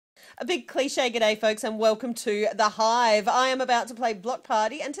A big cliche g'day, folks, and welcome to the Hive. I am about to play Block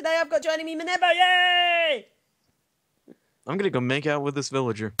Party, and today I've got joining me Minembo. Yay! I'm gonna go make out with this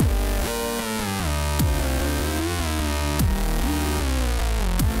villager.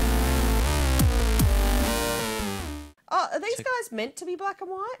 Oh, are these guys meant to be black and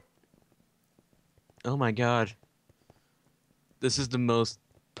white? Oh my god. This is the most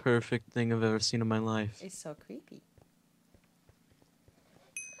perfect thing I've ever seen in my life. It's so creepy.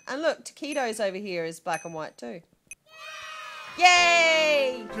 And look, Taquitos over here is black and white too.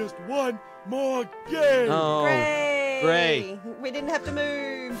 Yay! Just one more game! Oh, Great! We didn't have to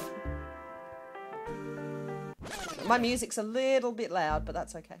move. My music's a little bit loud, but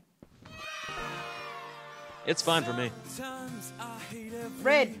that's okay. it's fine for me.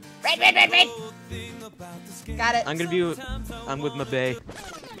 Red! Red, red, red, red! Got it. I'm with my bae.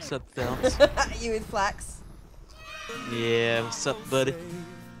 What's up, fellas? You with Flax. Yeah, what's up, buddy?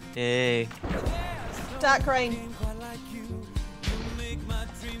 Hey. Dark green.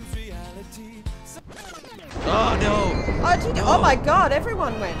 Oh no! Oh, did you, oh my god,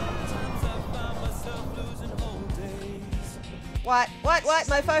 everyone went. White, white, white,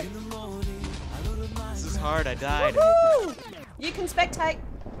 mofo. This is hard, I died. Woohoo! You can spectate.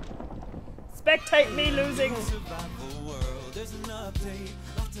 Spectate me losing.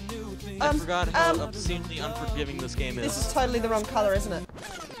 I forgot how obscenely unforgiving this game is. This is totally the wrong colour, isn't it?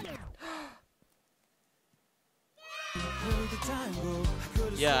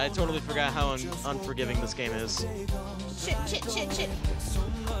 Yeah, I totally forgot how unforgiving this game is. Shit, shit, shit, shit.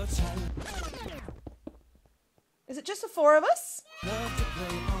 Is it just the four of us?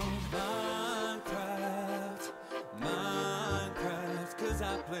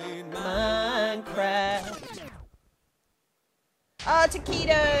 Minecraft. Ah,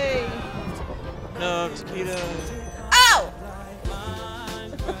 taquito. No, taquito. Ow!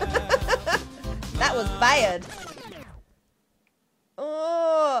 That was bad.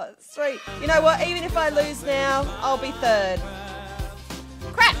 Oh, sweet. You know what? Even if I lose now, I'll be third.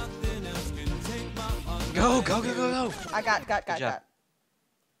 Crap! Go, go, go, go, go! I got. Good job.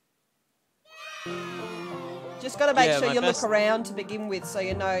 Just gotta make Yeah, sure my you best- look around to begin with so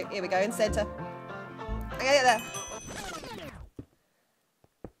you know. Here we go, in center. I gotta get there.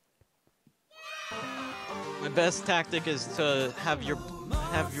 My best tactic is to have your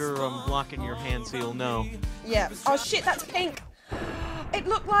block in your hand so you'll know. Yeah. Oh shit, that's pink. It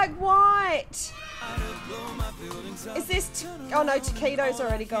looked like white. Is this? Oh no, taquito's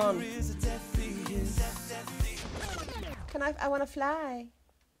already gone. Can I want to fly.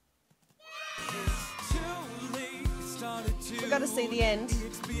 We gotta see the end.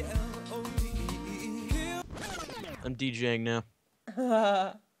 I'm DJing now.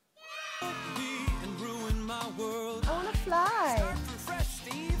 I want to fly.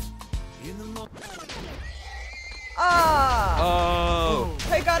 Oh!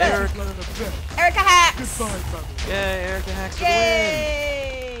 Who got Eric. it? Erica Hacks! Goodbye, brother. Yay, Erica Hacks for the win!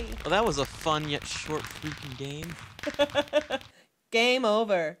 Yay! Well, that was a fun yet short freaking game. Game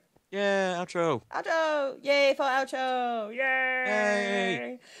over. Yeah, outro. Outro! Yay for outro! Yay!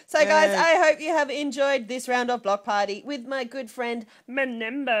 Yay! So guys, Yay. I hope you have enjoyed this round of Block Party with my good friend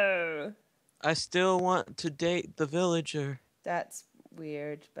Minembo. I still want to date the villager. That's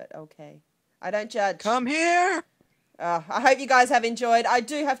weird, but okay. I don't judge. Come here! I hope you guys have enjoyed. I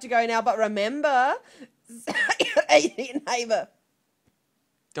do have to go now, but remember, say your neighbour.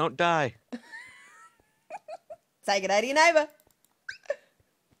 Don't die. Say good day to your neighbour.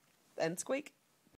 And squeak.